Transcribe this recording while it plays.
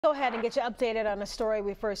Go ahead and get you updated on a story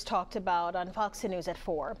we first talked about on Fox News at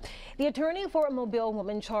 4. The attorney for a Mobile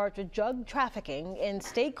woman charged with drug trafficking in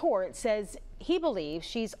state court says he believes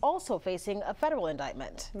she's also facing a federal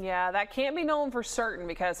indictment. Yeah, that can't be known for certain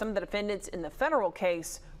because some of the defendants in the federal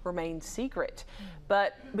case remain secret.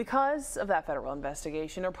 But because of that federal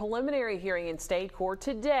investigation, a preliminary hearing in state court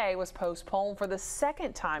today was postponed for the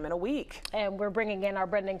second time in a week. And we're bringing in our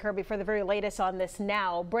Brendan Kirby for the very latest on this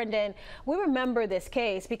now. Brendan, we remember this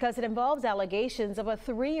case because it involves allegations of a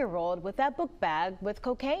 3-year-old with that book bag with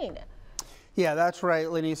cocaine. Yeah, that's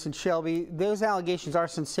right, Linus and Shelby. Those allegations are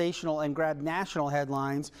sensational and grab national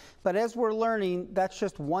headlines. But as we're learning, that's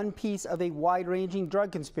just one piece of a wide-ranging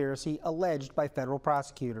drug conspiracy alleged by federal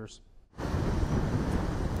prosecutors.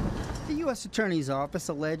 The U.S. Attorney's Office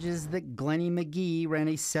alleges that Glennie McGee ran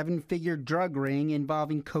a 7-figure drug ring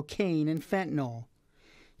involving cocaine and fentanyl.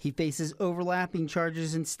 He faces overlapping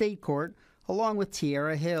charges in state court, along with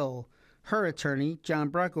Tierra Hill. Her attorney,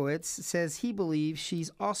 John Brukowitz, says he believes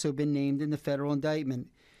she's also been named in the federal indictment.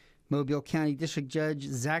 Mobile County District Judge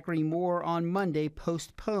Zachary Moore on Monday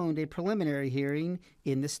postponed a preliminary hearing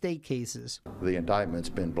in the state cases. The indictment's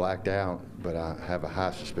been blacked out, but I have a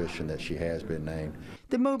high suspicion that she has been named.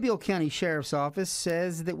 The Mobile County Sheriff's Office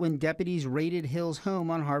says that when deputies raided Hill's home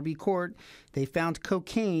on Harvey Court, they found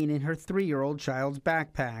cocaine in her 3-year-old child's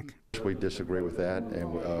backpack. We disagree with that,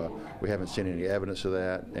 and we haven't seen any evidence of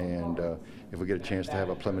that. And if we get a chance to have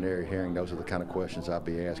a preliminary hearing, those are the kind of questions I'll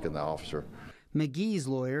be asking the officer. McGee's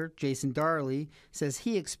lawyer, Jason Darley, says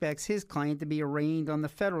he expects his client to be arraigned on the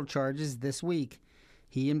federal charges this week.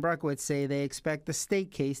 He and Brukowitz say they expect the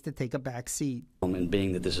state case to take a back seat. And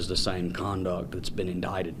being that this is the same conduct that's been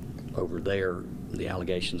indicted over there, the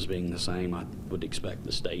allegations being the same, I would expect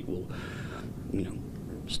the state will,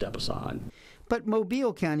 step aside. But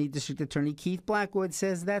Mobile County District Attorney Keith Blackwood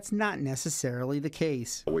says that's not necessarily the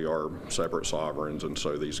case. We are separate sovereigns, and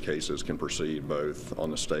so these cases can proceed both on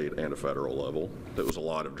the state and a federal level. There was a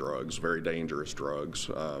lot of drugs, very dangerous drugs,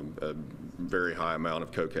 a very high amount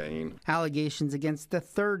of cocaine. Allegations against the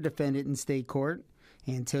third defendant in state court,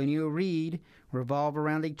 Antonio Reed, revolve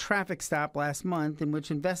around a traffic stop last month in which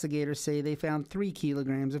investigators say they found 3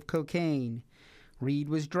 kilograms of cocaine. Reed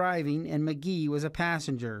was driving and McGee was a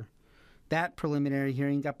passenger. That preliminary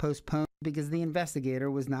hearing got postponed because the investigator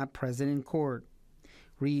was not present in court.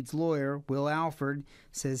 Reed's lawyer, Will Alford,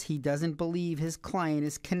 says he doesn't believe his client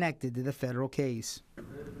is connected to the federal case.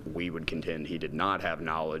 We would contend he did not have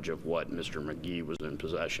knowledge of what Mr. McGee was in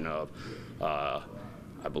possession of.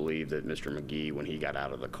 I believe that Mr. McGee, when he got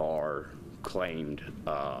out of the car, claimed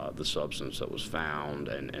the substance that was found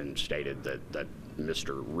and stated that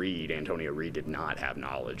Mr. Reed, Antonio Reed, did not have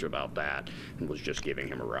knowledge about that and was just giving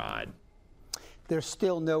him a ride. There's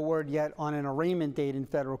still no word yet on an arraignment date in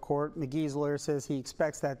federal court. McGee's lawyer says he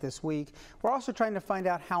expects that this week. We're also trying to find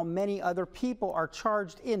out how many other people are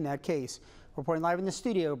charged in that case. Reporting live in the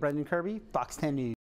studio, Brendan Kirby, Fox 10 News.